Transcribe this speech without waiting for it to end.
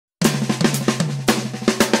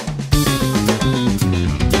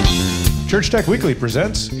Church Tech Weekly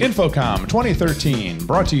presents InfoComm 2013,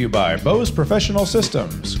 brought to you by Bose Professional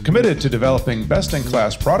Systems, committed to developing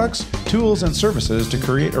best-in-class products, tools, and services to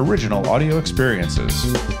create original audio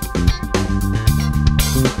experiences.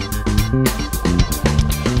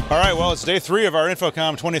 All right, well, it's day 3 of our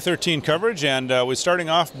InfoComm 2013 coverage, and we're starting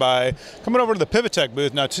off by coming over to the Pivitec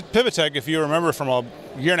booth. Now, Pivitec, if you remember from a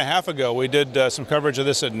year and a half ago, we did some coverage of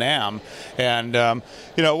this at NAMM, and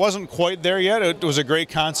you know, it wasn't quite there yet. It was a great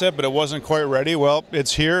concept, but it wasn't quite ready. Well,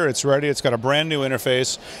 it's here, it's ready, it's got a brand new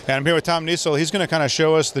interface, and I'm here with Tom Niesel. He's going to kind of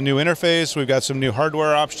show us the new interface. We've got some new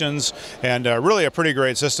hardware options, and really a pretty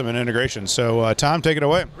great system and integration. So, Tom, take it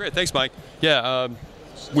away. Great, thanks, Mike. Yeah.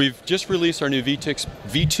 We've just released our new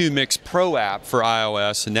V2 Mix Pro app for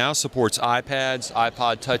iOS, and now supports iPads,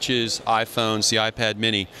 iPod Touches, iPhones, the iPad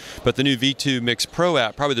Mini. But the new V2 Mix Pro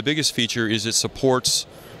app, probably the biggest feature is it supports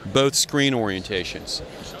both screen orientations.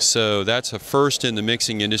 So that's a first in the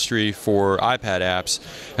mixing industry for iPad apps.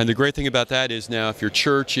 And the great thing about that is now if your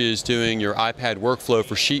church is doing your iPad workflow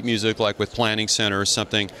for sheet music, like with Planning Center or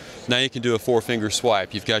something, now you can do a 4-finger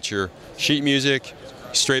swipe. You've got your sheet music,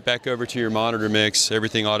 straight back over to your monitor mix,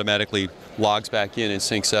 everything automatically logs back in and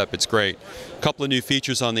syncs up. It's great. A couple of new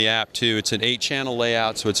features on the app too. It's an 8-channel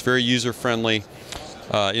layout, so it's very user-friendly.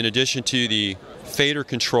 In addition to the fader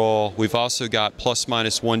control, we've also got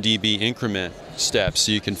 ±1 dB increment steps,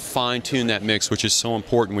 so you can fine-tune that mix, which is so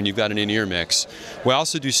important when you've got an in-ear mix. We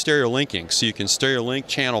also do stereo linking, so you can stereo link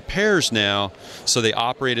channel pairs now, so they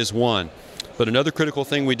operate as one. But another critical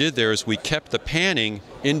thing we did there is we kept the panning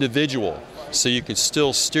individual, so you can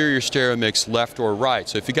still steer your stereo mix left or right.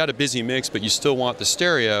 So if you got a busy mix but you still want the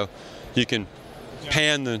stereo, you can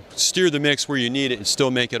steer the mix where you need it and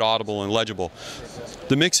still make it audible and legible.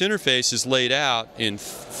 The mix interface is laid out in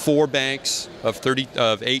 4 banks of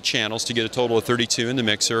 8 channels to get a total of 32 in the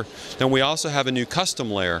mixer. Then we also have a new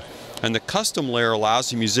custom layer. And the custom layer allows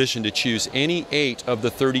the musician to choose any 8 of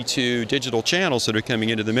the 32 digital channels that are coming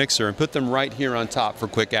into the mixer and put them right here on top for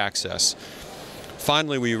quick access.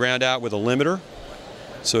 Finally, we round out with a limiter.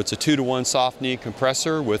 So it's a 2-to-1 soft knee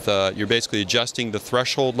compressor with you're basically adjusting the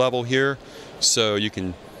threshold level here. So you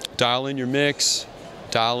can dial in your mix,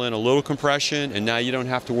 dial in a little compression, and now you don't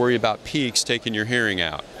have to worry about peaks taking your hearing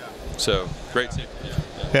out. So great safety.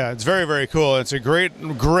 Yeah, it's very, very cool. It's a great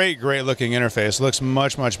looking interface. It looks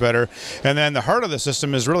much, much better. And then the heart of the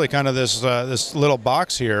system is really kind of this this little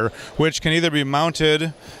box here, which can either be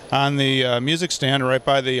mounted on the music stand right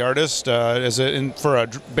by the artist for a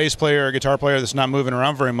bass player or guitar player that's not moving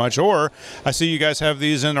around very much, or I see you guys have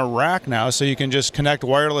these in a rack now, so you can just connect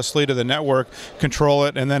wirelessly to the network, control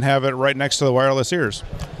it, and then have it right next to the wireless ears.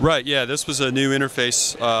 Right, yeah, this was a new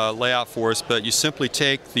interface layout for us, but you simply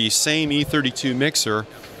take the same E32 mixer,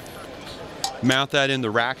 mount that in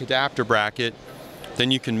the rack adapter bracket,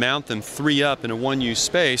 then you can mount them 3 up in a 1-use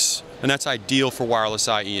space, and that's ideal for wireless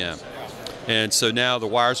IEM. And so now the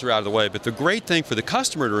wires are out of the way. But the great thing for the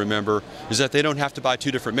customer to remember is that they don't have to buy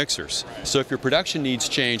 2 different mixers. So if your production needs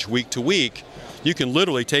change week to week, you can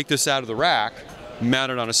literally take this out of the rack,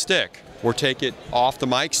 mount it on a stick, or take it off the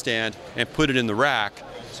mic stand and put it in the rack.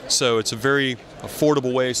 So it's a very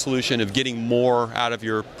affordable solution of getting more out of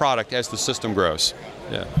your product as the system grows.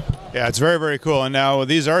 Yeah. Yeah, it's very, very cool. And now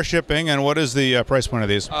these are shipping, and what is the price point of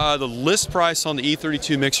these? The list price on the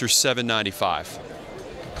E32 mixer is $795.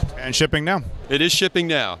 And shipping now? It is shipping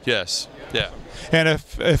now, yes. Yeah. And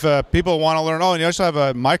if people want to learn, and you also have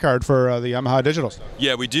a My Card for the Yamaha digital stuff.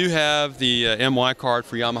 Yeah, we do have the MY card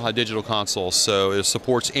for Yamaha digital consoles, so it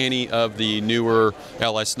supports any of the newer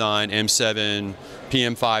LS9, M7,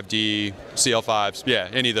 PM5D, CL5s, yeah,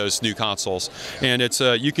 any of those new consoles. And it's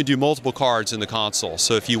you can do multiple cards in the console,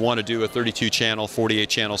 so if you want to do a 32-channel,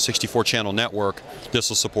 48-channel, 64-channel network, this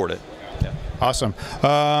will support it. Yeah. Awesome.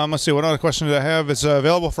 Let's see, what other question did I have? It's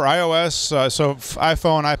available for iOS, so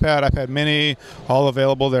iPhone, iPad, iPad Mini, all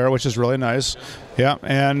available there, which is really nice. Yeah,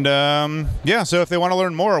 and yeah, so if they want to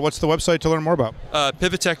learn more, what's the website to learn more about?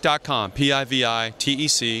 Pivitec.com,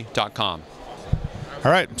 Pivitec.com.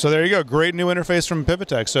 All right, so there you go. Great new interface from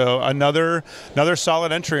Pivitec. So another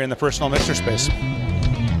solid entry in the personal mixer space.